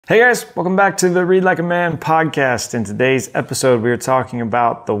Hey guys, welcome back to the Read Like a Man podcast. In today's episode, we are talking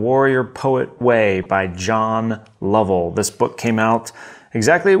about The Warrior Poet Way by John Lovell. This book came out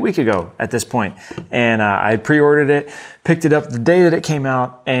exactly a week ago at this point, and I pre-ordered it, picked it up the day that it came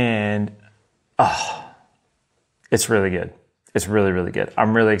out, and it's really good. It's really, really good.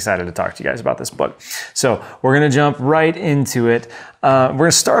 I'm really excited to talk to you guys about this book. So we're going to jump right into it. We're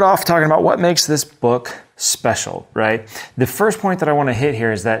going to start off talking about what makes this book special, right? The first point that I want to hit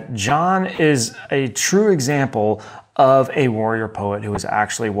here is that John is a true example of a warrior poet who is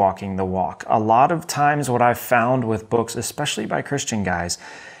actually walking the walk. A lot of times what I've found with books, especially by Christian guys,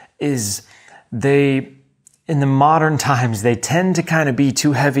 is in the modern times, they tend to kind of be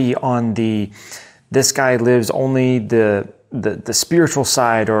too heavy on this guy lives only the spiritual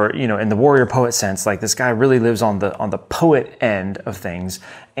side, or, you know, in the warrior poet sense, like this guy really lives on the poet end of things,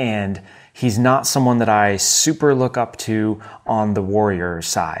 and he's not someone that I super look up to on the warrior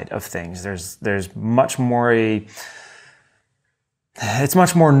side of things. There's much more it's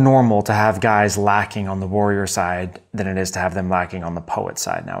much more normal to have guys lacking on the warrior side than it is to have them lacking on the poet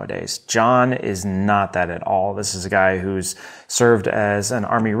side nowadays. John is not that at all. This is a guy who's served as an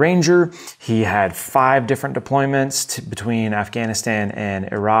Army Ranger. He had 5 different deployments between Afghanistan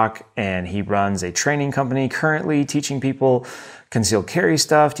and Iraq, and he runs a training company currently teaching people concealed carry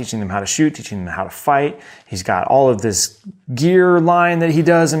stuff, teaching them how to shoot, teaching them how to fight. He's got all of this gear line that he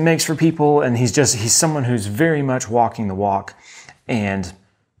does and makes for people, and he's someone who's very much walking the walk and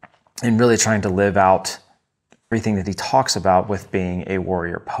really trying to live out everything that he talks about with being a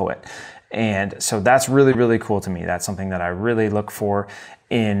warrior poet. And so that's really, really cool to me. That's something that I really look for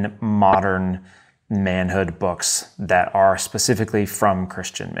in modern manhood books that are specifically from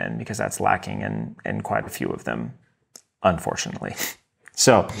Christian men, because that's lacking in quite a few of them, unfortunately.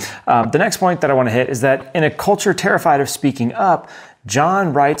 So the next point that I want to hit is that in a culture terrified of speaking up,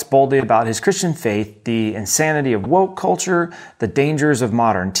 John writes boldly about his Christian faith, the insanity of woke culture, the dangers of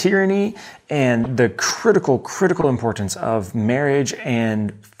modern tyranny, and the critical importance of marriage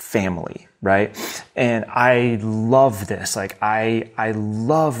and family, right? And I love this. Like, I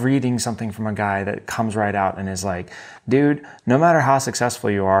love reading something from a guy that comes right out and is like, dude, no matter how successful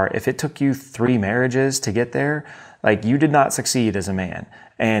you are, if it took you 3 marriages to get there, like, you did not succeed as a man.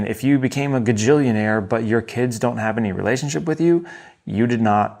 And if you became a gajillionaire, but your kids don't have any relationship with you, you did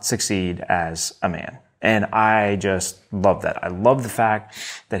not succeed as a man. And I just love that. I love the fact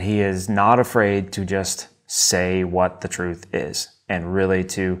that he is not afraid to just say what the truth is, and really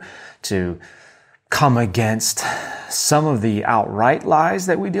to come against some of the outright lies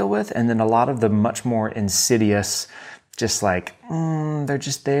that we deal with, and then a lot of the much more insidious, just like, they're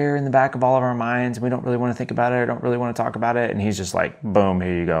just there in the back of all of our minds. We don't really want to think about it. I don't really want to talk about it. And he's just like, boom,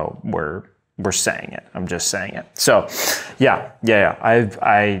 here you go. We're saying it. I'm just saying it. So yeah.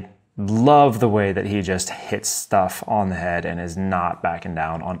 I love the way that he just hits stuff on the head and is not backing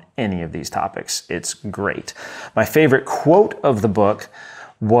down on any of these topics. It's great. My favorite quote of the book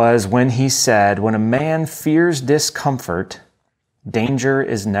was when he said, "When a man fears discomfort, danger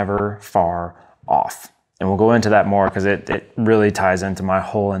is never far off." And we'll go into that more because it really ties into my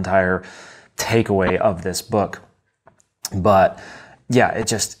whole entire takeaway of this book. But yeah, it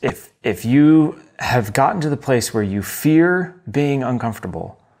just, if you have gotten to the place where you fear being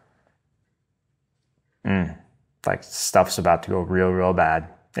uncomfortable, like, stuff's about to go real bad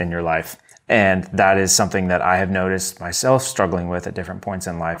in your life. And that is something that I have noticed myself struggling with at different points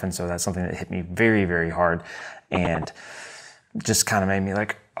in life. And so that's something that hit me very, very hard, and just kind of made me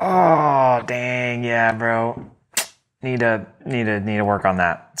like, oh, dang, yeah, bro, need to work on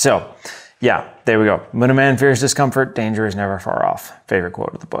that. So yeah, there we go. When a man fears discomfort, danger is never far off. Favorite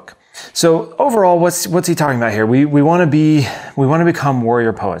quote of the book. So overall, what's he talking about here? We want to become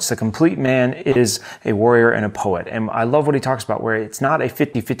warrior poets. The complete man is a warrior and a poet. And I love what he talks about, where it's not a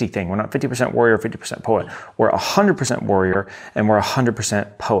 50-50 thing. We're not 50% warrior, 50% poet. We're 100% warrior and we're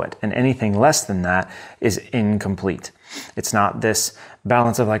 100% poet. And anything less than that is incomplete. It's not this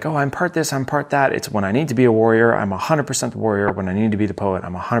balance of like, oh, I'm part this, I'm part that. It's when I need to be a warrior, I'm 100% the warrior. When I need to be the poet,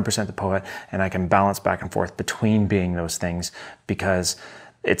 I'm 100% the poet. And I can balance back and forth between being those things, because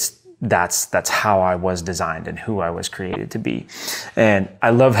that's how I was designed and who I was created to be. And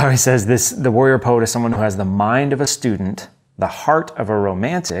I love how he says this: the warrior poet is someone who has the mind of a student, the heart of a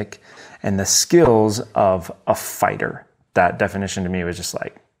romantic, and the skills of a fighter. That definition to me was just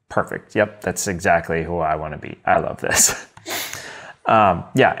like, perfect. Yep, that's exactly who I want to be. I love this.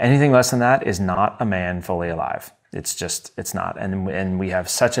 Yeah, anything less than that is not a man fully alive. It's not. And we have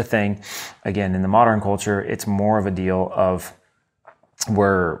such a thing, again, in the modern culture, it's more of a deal of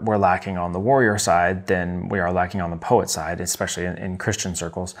we're lacking on the warrior side than we are lacking on the poet side, especially in Christian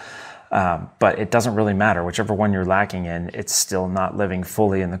circles. But it doesn't really matter. Whichever one you're lacking in, it's still not living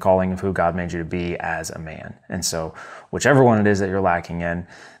fully in the calling of who God made you to be as a man. And so whichever one it is that you're lacking in,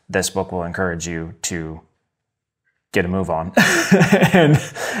 this book will encourage you to get a move on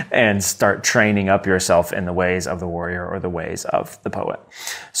and start training up yourself in the ways of the warrior or the ways of the poet.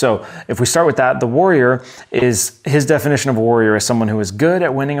 So if we start with that, the warrior is, his definition of a warrior is someone who is good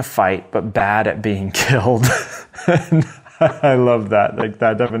at winning a fight, but bad at being killed. I love that. Like,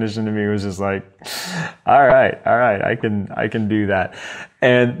 that definition to me was just like, all right, I can do that.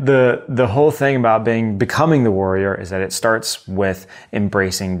 And the whole thing about becoming the warrior is that it starts with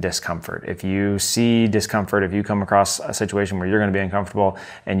embracing discomfort. If you see discomfort, if you come across a situation where you're going to be uncomfortable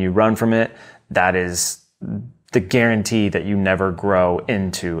and you run from it, that is the guarantee that you never grow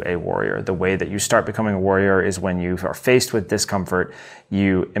into a warrior. The way that you start becoming a warrior is when you are faced with discomfort,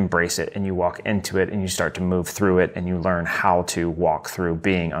 you embrace it and you walk into it and you start to move through it and you learn how to walk through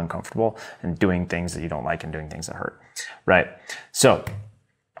being uncomfortable and doing things that you don't like and doing things that hurt, right? So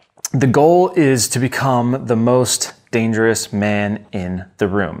the goal is to become the most dangerous man in the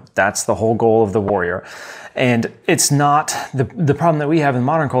room. That's the whole goal of the warrior. And it's not, the problem that we have in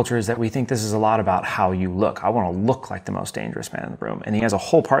modern culture is that we think this is a lot about how you look. I want to look like the most dangerous man in the room. And he has a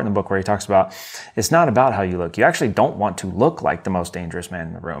whole part in the book where he talks about, it's not about how you look. You actually don't want to look like the most dangerous man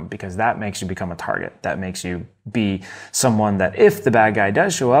in the room, because that makes you become a target. That makes you be someone that if the bad guy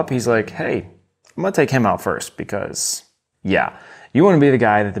does show up, he's like, hey, I'm going to take him out first, because yeah. You want to be the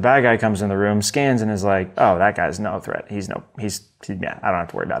guy that the bad guy comes in the room, scans, and is like, oh, that guy's no threat. I don't have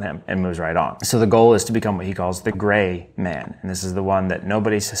to worry about him, and moves right on. So the goal is to become what he calls the gray man. And this is the one that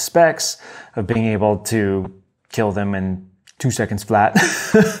nobody suspects of being able to kill them in 2 seconds flat,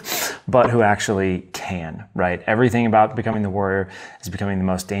 but who actually can, right? Everything about becoming the warrior is becoming the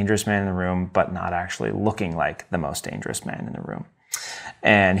most dangerous man in the room, but not actually looking like the most dangerous man in the room.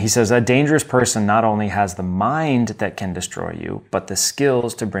 And he says a dangerous person not only has the mind that can destroy you, but the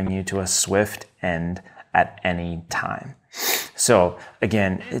skills to bring you to a swift end at any time. So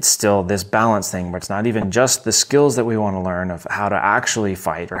again, it's still this balance thing where it's not even just the skills that we want to learn of how to actually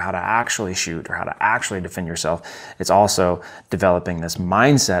fight or how to actually shoot or how to actually defend yourself. It's also developing this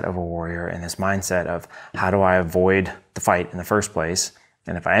mindset of a warrior and this mindset of, how do I avoid the fight in the first place?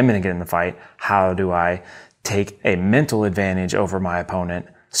 And if I am going to get in the fight, how do I take a mental advantage over my opponent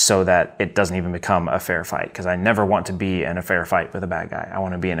so that it doesn't even become a fair fight? Because I never want to be in a fair fight with a bad guy. I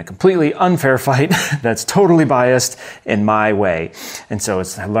want to be in a completely unfair fight that's totally biased in my way. And so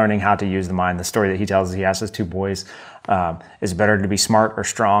it's learning how to use the mind. The story that he tells is he asked his two boys, is it better to be smart or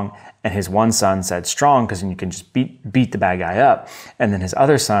strong? And his one son said strong, because then you can just beat the bad guy up. And then his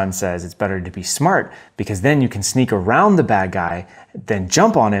other son says it's better to be smart, because then you can sneak around the bad guy, then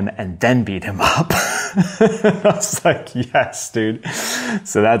jump on him, and then beat him up. I was like, yes, dude.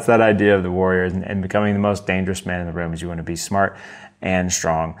 So that's that idea of the warrior, and becoming the most dangerous man in the room is you want to be smart and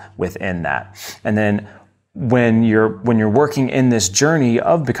strong within that. And then when you're working in this journey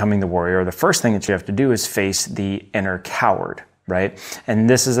of becoming the warrior, the first thing that you have to do is face the inner coward, right? And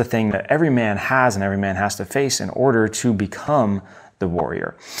this is a thing that every man has and every man has to face in order to become the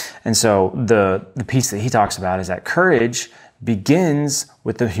warrior. And so the piece that he talks about is that courage begins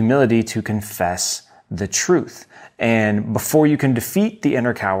with the humility to confess the truth. And before you can defeat the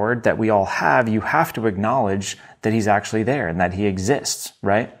inner coward that we all have, you have to acknowledge that he's actually there and that he exists,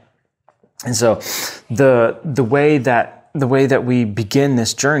 right? And so the way that we begin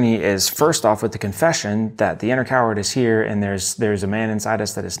this journey is first off with the confession that the inner coward is here, and there's a man inside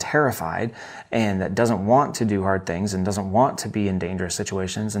us that is terrified and that doesn't want to do hard things and doesn't want to be in dangerous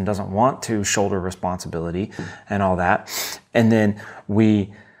situations and doesn't want to shoulder responsibility and all that. And then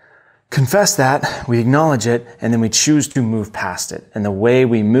we confess that, we acknowledge it, and then we choose to move past it. And the way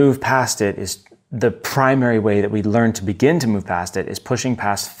we move past it is the primary way that we learn to begin to move past it is pushing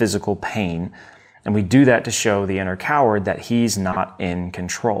past physical pain. And we do that to show the inner coward that he's not in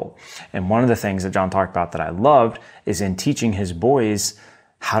control. And one of the things that John talked about that I loved is in teaching his boys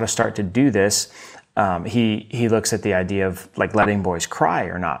how to start to do this. He looks at the idea of like letting boys cry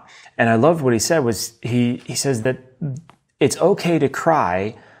or not. And I loved what he said was he says that it's okay to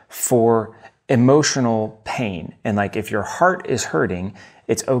cry for emotional pain. And like if your heart is hurting,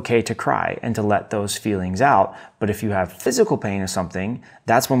 it's okay to cry and to let those feelings out. But if you have physical pain or something,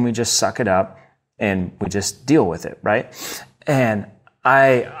 that's when we just suck it up and we just deal with it, right? And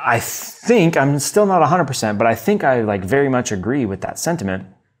I think, I'm still not 100%, but I think I like very much agree with that sentiment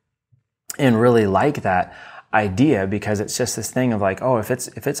and really like that idea, because it's just this thing of like, oh, if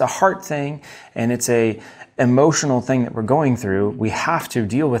it's a heart thing and it's a emotional thing that we're going through, we have to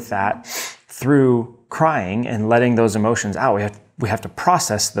deal with that through crying and letting those emotions out. We have to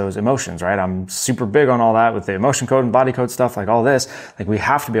process those emotions, right? I'm super big on all that with the emotion code and body code stuff, like all this. Like, we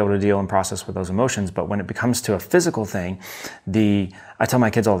have to be able to deal and process with those emotions. But when it becomes to a physical thing, I tell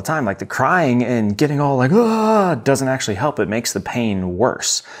my kids all the time, like, the crying and getting all like, doesn't actually help. It makes the pain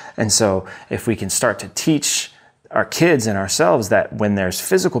worse. And so if we can start to teach our kids and ourselves that when there's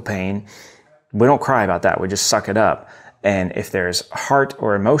physical pain, we don't cry about that. We just suck it up. And if there's heart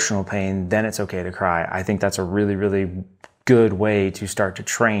or emotional pain, then it's okay to cry. I think that's a really, really good way to start to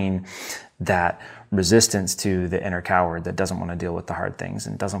train that resistance to the inner coward that doesn't want to deal with the hard things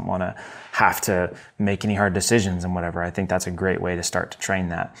and doesn't want to have to make any hard decisions and whatever. I think that's a great way to start to train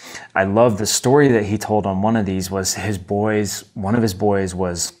that. I love the story that he told on one of these. Was one of his boys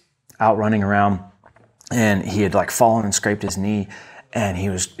was out running around, and he had like fallen and scraped his knee, and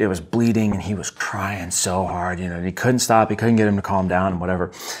it was bleeding, and he was crying so hard, and he couldn't stop. He couldn't get him to calm down and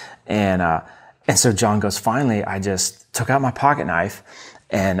whatever. And so John goes, finally, I just took out my pocket knife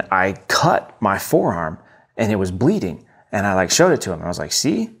and I cut my forearm, and it was bleeding. And I like showed it to him. And I was like,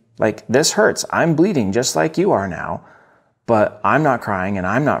 see, like, this hurts. I'm bleeding just like you are now, but I'm not crying and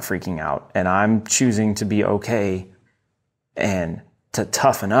I'm not freaking out, and I'm choosing to be okay and to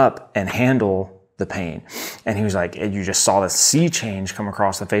toughen up and handle the pain. And he was like, and you just saw the sea change come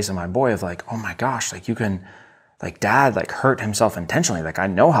across the face of my boy of like, oh my gosh, like, you can, like, dad like hurt himself intentionally. Like, I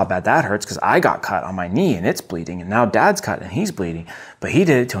know how bad that hurts because I got cut on my knee and it's bleeding, and now dad's cut and he's bleeding, but he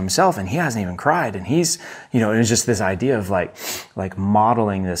did it to himself and he hasn't even cried. And he's, and it's just this idea of like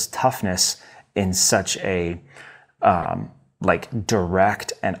modeling this toughness in such a, like,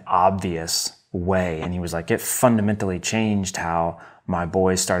 direct and obvious way. And he was like, it fundamentally changed how my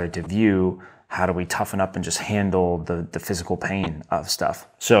boys started to view, how do we toughen up and just handle the physical pain of stuff.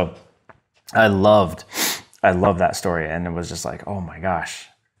 So I love that story. And it was just like, oh my gosh,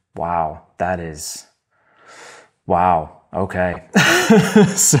 wow, wow. Okay.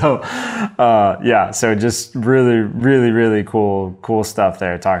 So just really, really, really cool stuff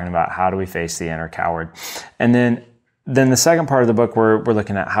there, talking about how do we face the inner coward. And then the second part of the book, we're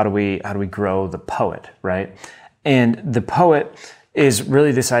looking at how do we grow the poet, right? And the poet is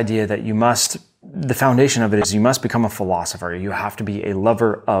really this idea that the foundation of it is you must become a philosopher. You have to be a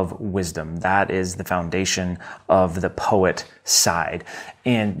lover of wisdom. That is the foundation of the poet side.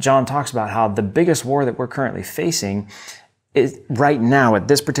 And John talks about how the biggest war that we're currently facing is right now at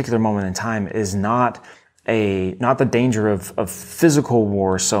this particular moment in time is not the danger of physical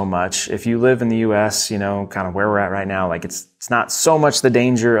war so much. If you live in the US, kind of where we're at right now, like it's not so much the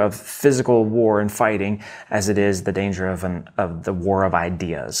danger of physical war and fighting as it is the danger of the war of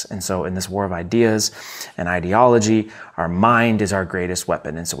ideas. And so in this war of ideas and ideology, our mind is our greatest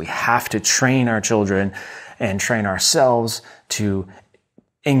weapon. And so we have to train our children and train ourselves to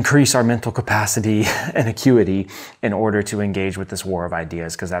increase our mental capacity and acuity in order to engage with this war of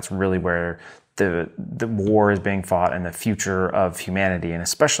ideas, because that's really where the war is being fought and the future of humanity, and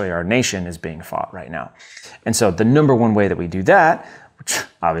especially our nation, is being fought right now. And so the number one way that we do that, which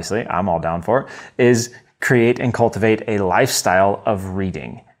obviously I'm all down for, is create and cultivate a lifestyle of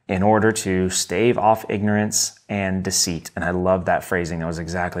reading in order to stave off ignorance and deceit. And I love that phrasing. That was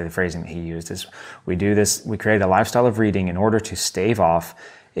exactly the phrasing that he used, is we do this, we create a lifestyle of reading in order to stave off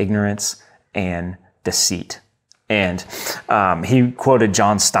ignorance and deceit. And he quoted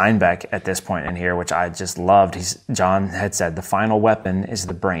John Steinbeck at this point in here, which I just loved. John had said, the final weapon is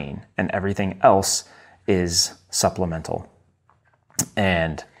the brain and everything else is supplemental.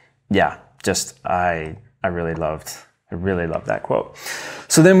 And yeah, I really loved that quote.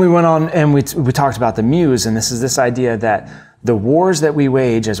 So then we went on and we talked about the muse, and this is this idea that the wars that we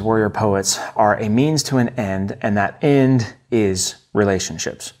wage as warrior poets are a means to an end, and that end is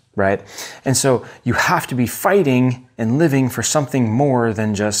relationships, right? And so you have to be fighting and living for something more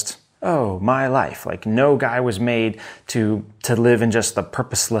than just, oh, my life. Like, no guy was made to live in just the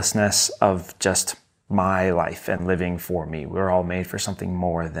purposelessness of just my life and living for me. We're all made for something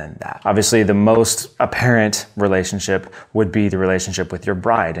more than that. Obviously, the most apparent relationship would be the relationship with your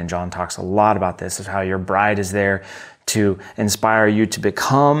bride. And John talks a lot about this, of how your bride is there to inspire you to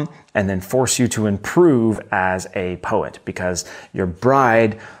become and then force you to improve as a poet, because your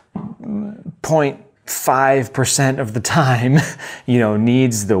bride 0.5% of the time,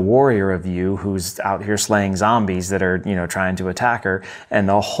 needs the warrior of you who's out here slaying zombies that are, trying to attack her. And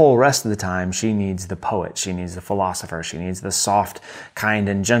the whole rest of the time, she needs the poet. She needs the philosopher. She needs the soft, kind,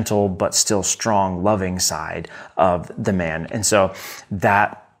 and gentle, but still strong, loving side of the man. And so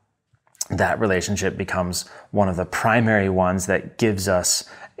that relationship becomes one of the primary ones that gives us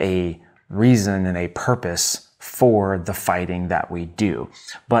a reason and a purpose for the fighting that we do.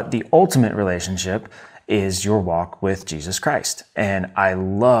 But the ultimate relationship is your walk with Jesus Christ. And I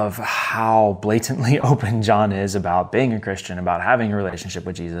love how blatantly open John is about being a Christian, about having a relationship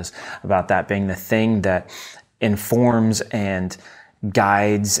with Jesus, about that being the thing that informs and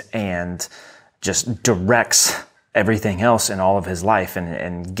guides and just directs everything else in all of his life,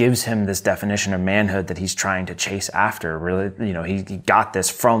 and gives him this definition of manhood that he's trying to chase after. Really, he got this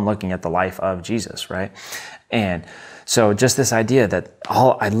from looking at the life of Jesus, right? And so just this idea that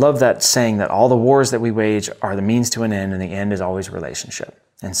I love that saying that all the wars that we wage are the means to an end, and the end is always relationship.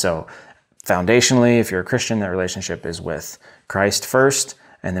 And so foundationally, if you're a Christian, that relationship is with Christ first,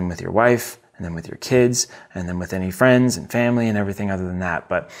 and then with your wife, and then with your kids, and then with any friends and family and everything other than that.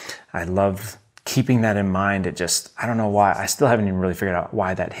 But I love keeping that in mind. I don't know why, I still haven't even really figured out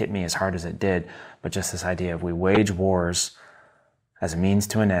why that hit me as hard as it did, but just this idea of we wage wars as a means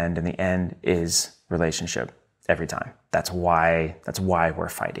to an end, and the end is relationship every time. That's why we're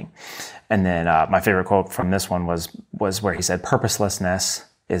fighting. And then my favorite quote from this one was where he said, "Purposelessness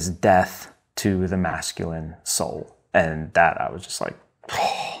is death to the masculine soul." And that I was just like,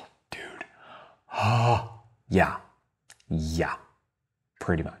 oh, dude, yeah,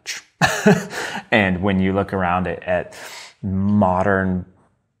 pretty much. And when you look around at modern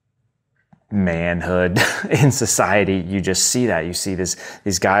manhood in society, you just see that. You see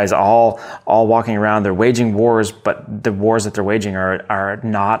these guys all walking around, they're waging wars, but the wars that they're waging are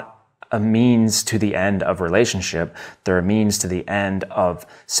not a means to the end of relationship. They're a means to the end of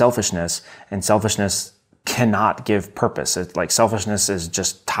selfishness, and selfishness cannot give purpose. It's like selfishness is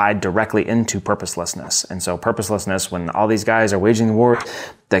just tied directly into purposelessness. And so purposelessness, when all these guys are waging the war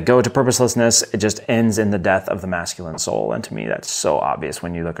that go to purposelessness, it just ends in the death of the masculine soul. And to me, that's so obvious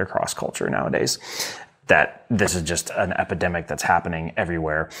when you look across culture nowadays, that this is just an epidemic that's happening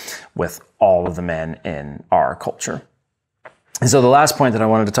everywhere with all of the men in our culture. And so the last point that I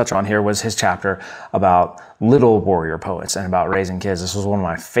wanted to touch on here was his chapter about little warrior poets and about raising kids. This was one of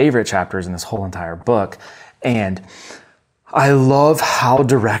my favorite chapters in this whole entire book. And I love how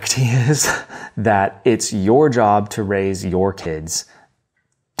direct he is that it's your job to raise your kids.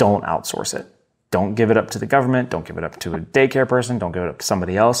 Don't outsource it. Don't give it up to the government. Don't give it up to a daycare person. Don't give it up to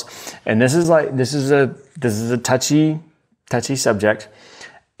somebody else. And this is a touchy subject.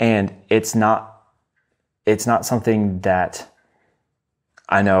 And it's not something that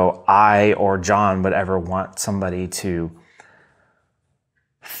I know I or John would ever want somebody to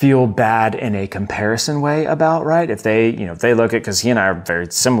feel bad in a comparison way about, right? If they look at, because he and I are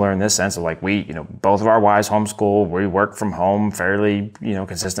very similar in this sense of like both of our wives homeschool, we work from home fairly,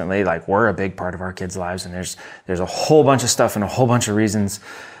 consistently. Like we're a big part of our kids' lives, and there's a whole bunch of stuff and a whole bunch of reasons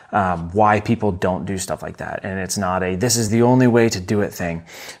why people don't do stuff like that. And it's not this is the only way to do it thing,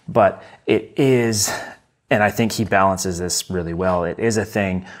 but it is. And I think he balances this really well. It is a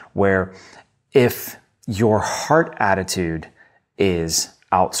thing where if your heart attitude is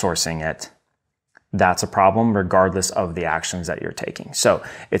outsourcing it, that's a problem regardless of the actions that you're taking. So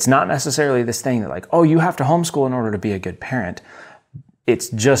it's not necessarily this thing that like, oh, you have to homeschool in order to be a good parent. It's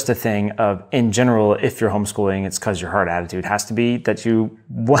just a thing of, in general, if you're homeschooling, it's because your heart attitude has to be that you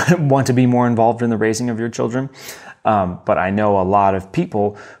want to be more involved in the raising of your children. But I know a lot of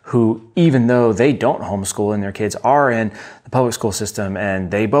people who, even though they don't homeschool and their kids are in the public school system and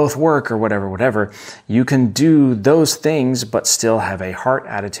they both work or whatever, you can do those things, but still have a heart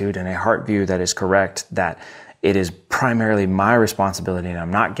attitude and a heart view that is correct, that it is primarily my responsibility and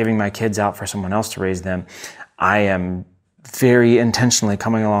I'm not giving my kids out for someone else to raise them. I am very intentionally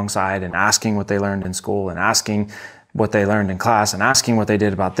coming alongside and asking what they learned in school and asking what they learned in class and asking what they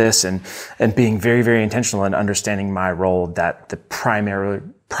did about this and being very, very intentional and understanding my role, that the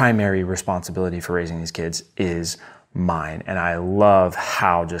primary responsibility for raising these kids is mine. And I love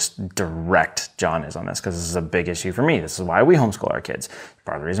how just direct John is on this, because this is a big issue for me. This is why we homeschool our kids.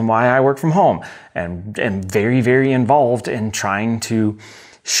 Part of the reason why I work from home and am very, very involved in trying to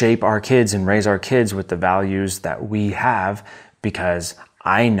shape our kids and raise our kids with the values that we have, because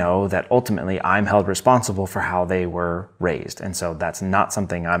I know that ultimately I'm held responsible for how they were raised. And so that's not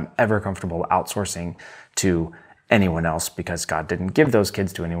something I'm ever comfortable outsourcing to anyone else, because God didn't give those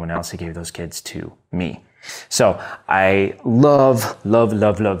kids to anyone else. He gave those kids to me. So I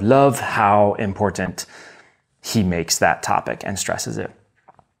love how important he makes that topic and stresses it.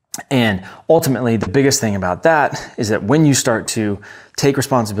 And ultimately, the biggest thing about that is that when you start to take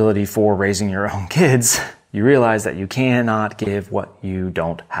responsibility for raising your own kids, you realize that you cannot give what you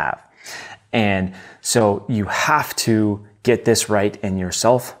don't have. And so you have to get this right in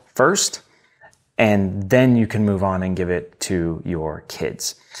yourself first. and then you can move on and give it to your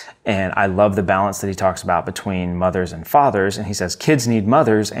kids. And I love the balance that he talks about between mothers and fathers. And he says kids need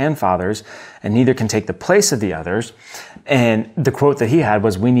mothers and fathers, and neither can take the place of the others. And the quote that he had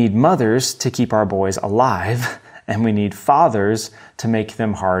was, we need mothers to keep our boys alive, and we need fathers to make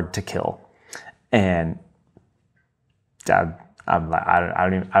them hard to kill. And I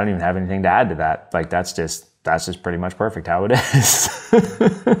don't even have anything to add to that. Like, that's just pretty much perfect how it is.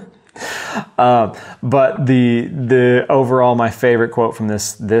 But the overall, my favorite quote from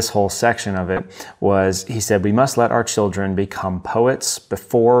this whole section of it was, he said, we must let our children become poets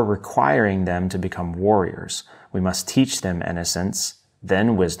before requiring them to become warriors. We must teach them innocence,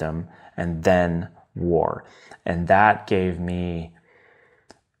 then wisdom, and then war. And that gave me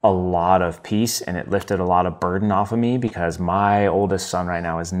a lot of peace, and it lifted a lot of burden off of me, because my oldest son right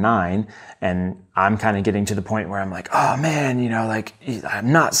now is 9, and I'm kind of getting to the point where I'm like, oh man, you know, like,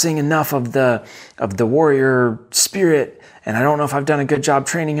 I'm not seeing enough of the warrior spirit, and I don't know if I've done a good job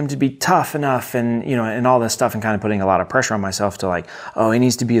training him to be tough enough, and, you know, and all this stuff, and kind of putting a lot of pressure on myself to like, oh, he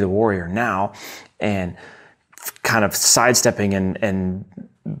needs to be the warrior now, and kind of sidestepping and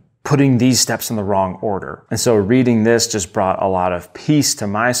putting these steps in the wrong order. And so reading this just brought a lot of peace to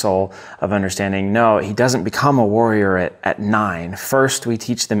my soul of understanding, no, he doesn't become a warrior at 9. First, we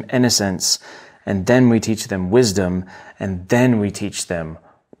teach them innocence, and then we teach them wisdom, and then we teach them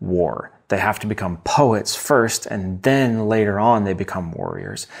war. They have to become poets first, and then later on they become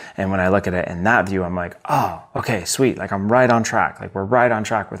warriors. And when I look at it in that view, I'm like, oh, okay, sweet. Like, I'm right on track. Like, we're right on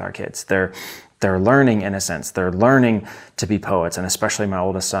track with our kids. They're learning innocence. They're learning to be poets. And especially my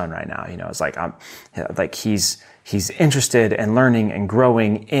oldest son right now, you know, it's like, he's interested in learning and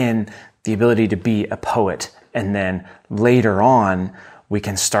growing in the ability to be a poet. And then later on, we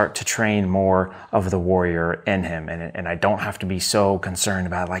can start to train more of the warrior in him. And I don't have to be so concerned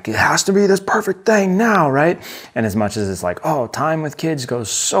about, like, it has to be this perfect thing now, right? And as much as it's like, oh, time with kids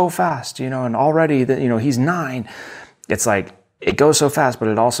goes so fast, you know, and already that, you know, he's 9, it's like, it goes so fast, but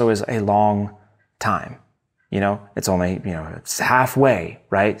it also is a long time. You know, it's only, you know, it's halfway,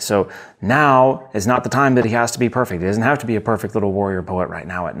 right? So now is not the time that he has to be perfect. He doesn't have to be a perfect little warrior poet right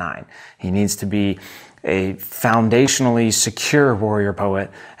now at 9. He needs to be a foundationally secure warrior poet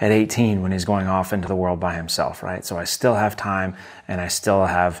at 18 when he's going off into the world by himself, right? So I still have time, and I still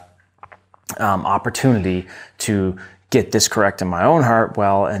have opportunity to get this correct in my own heart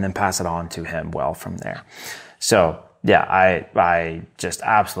well, and then pass it on to him well from there. So yeah, I just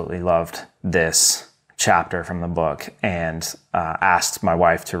absolutely loved this chapter from the book, and asked my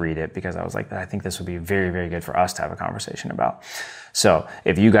wife to read it, because I was like, I think this would be very, very good for us to have a conversation about. So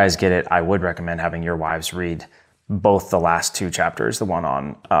if you guys get it, I would recommend having your wives read both the last 2 chapters, the one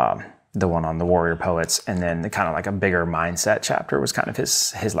on the warrior poets, and then the kind of like a bigger mindset chapter was kind of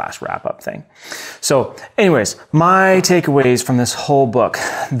his last wrap up thing. So anyways, my takeaways from this whole book,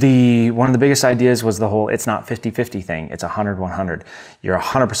 one of the biggest ideas was the whole, it's not 50-50 thing. It's 100-100. You're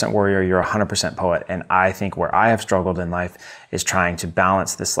 100% warrior. You're 100% poet. And I think where I have struggled in life is trying to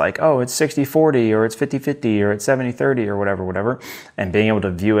balance this, like, oh, it's 60-40 or it's 50-50 or it's 70-30 or whatever, and being able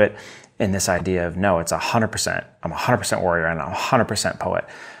to view it in this idea of, no, it's 100%. I'm 100% warrior and I'm 100% poet.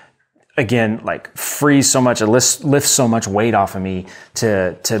 Again, like, frees so much, it lifts so much weight off of me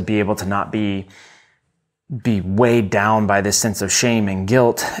to be able to not be weighed down by this sense of shame and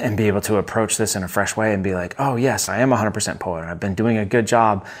guilt, and be able to approach this in a fresh way and be like, oh yes, I am 100% poet. I've been doing a good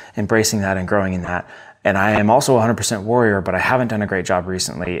job embracing that and growing in that. And I am also 100% warrior, but I haven't done a great job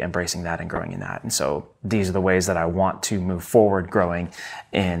recently embracing that and growing in that. And so these are the ways that I want to move forward growing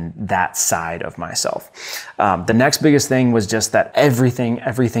in that side of myself. The next biggest thing was just that everything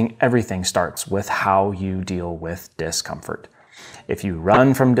starts with how you deal with discomfort. If you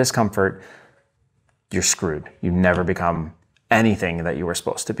run from discomfort, you're screwed. You never become anything that you were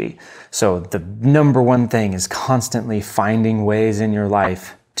supposed to be. So the number one thing is constantly finding ways in your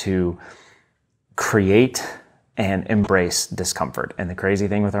life to create and embrace discomfort. And the crazy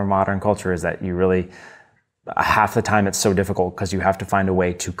thing with our modern culture is that you really, half the time it's so difficult because you have to find a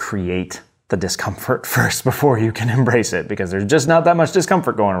way to create the discomfort first before you can embrace it, because there's just not that much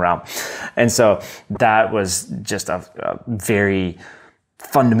discomfort going around. And so that was just a very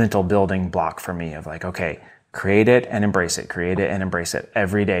fundamental building block for me of like, okay, create it and embrace it, create it and embrace it.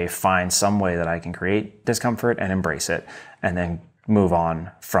 Every day, find some way that I can create discomfort and embrace it, and then move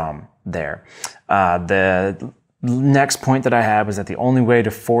on from there. The next point that I had was that the only way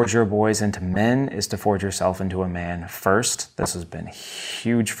to forge your boys into men is to forge yourself into a man first. This has been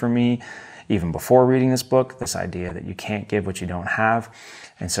huge for me, even before reading this book, this idea that you can't give what you don't have.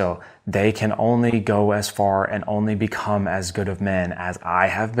 And so they can only go as far and only become as good of men as I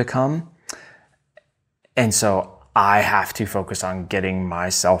have become. And so I have to focus on getting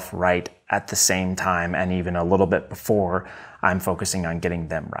myself right at the same time, and even a little bit before I'm focusing on getting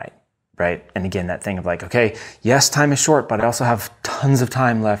them right. Right? And again, that thing of like, okay, yes, time is short, but I also have tons of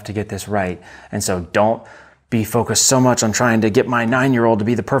time left to get this right. And so don't be focused so much on trying to get my 9-year-old to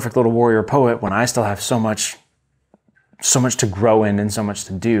be the perfect little warrior poet when I still have so much to grow in and so much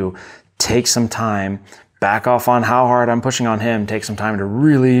to do. Take some time, back off on how hard I'm pushing on him, take some time to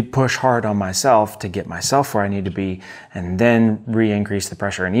really push hard on myself to get myself where I need to be, and then re-increase the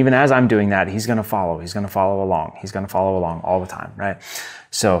pressure. And even as I'm doing that, he's going to follow along all the time, right?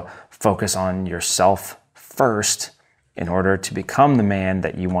 So focus on yourself first in order to become the man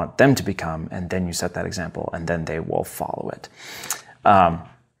that you want them to become, and then you set that example, and then they will follow it.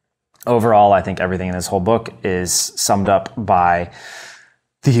 Overall, I think everything in this whole book is summed up by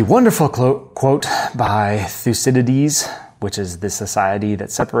the wonderful quote by Thucydides, which is, "The society that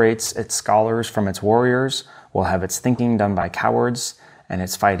separates its scholars from its warriors will have its thinking done by cowards and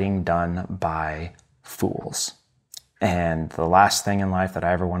its fighting done by fools." And the last thing in life that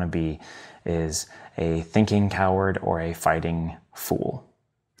I ever want to be is a thinking coward or a fighting fool.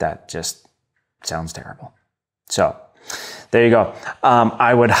 That just sounds terrible. So there you go.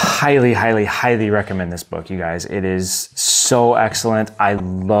 I would highly, highly, highly recommend this book, you guys. It is so excellent. I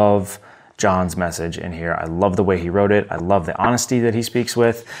love John's message in here. I love the way he wrote it. I love the honesty that he speaks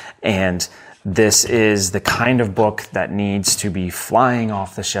with. And this is the kind of book that needs to be flying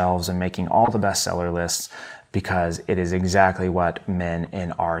off the shelves and making all the bestseller lists, because it is exactly what men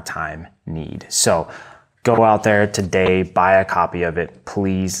in our time need. So go out there today, buy a copy of it.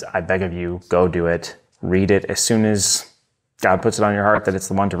 Please, I beg of you, go do it. Read it as soon as God puts it on your heart that it's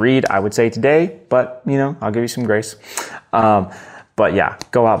the one to read. I would say today, but I'll give you some grace. But yeah,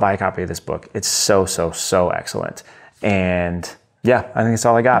 go out, buy a copy of this book. It's so, so, so excellent. And yeah, I think that's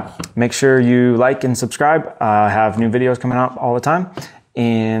all I got. Make sure you like and subscribe. I have new videos coming out all the time.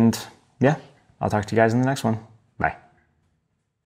 And yeah, I'll talk to you guys in the next one.